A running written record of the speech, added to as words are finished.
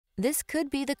This could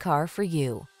be the car for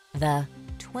you. The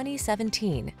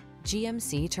 2017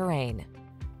 GMC Terrain.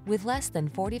 With less than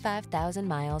 45,000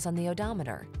 miles on the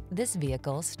odometer, this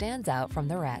vehicle stands out from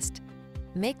the rest.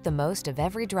 Make the most of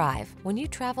every drive when you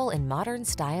travel in modern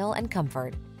style and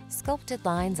comfort. Sculpted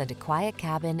lines and a quiet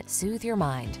cabin soothe your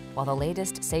mind, while the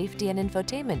latest safety and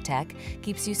infotainment tech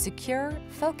keeps you secure,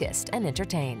 focused, and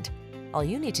entertained. All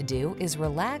you need to do is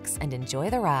relax and enjoy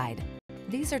the ride.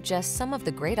 These are just some of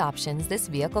the great options this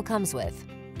vehicle comes with: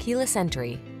 keyless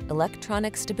entry,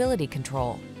 electronic stability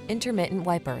control, intermittent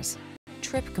wipers,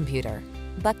 trip computer,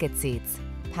 bucket seats,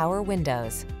 power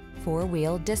windows,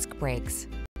 four-wheel disc brakes,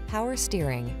 power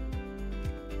steering.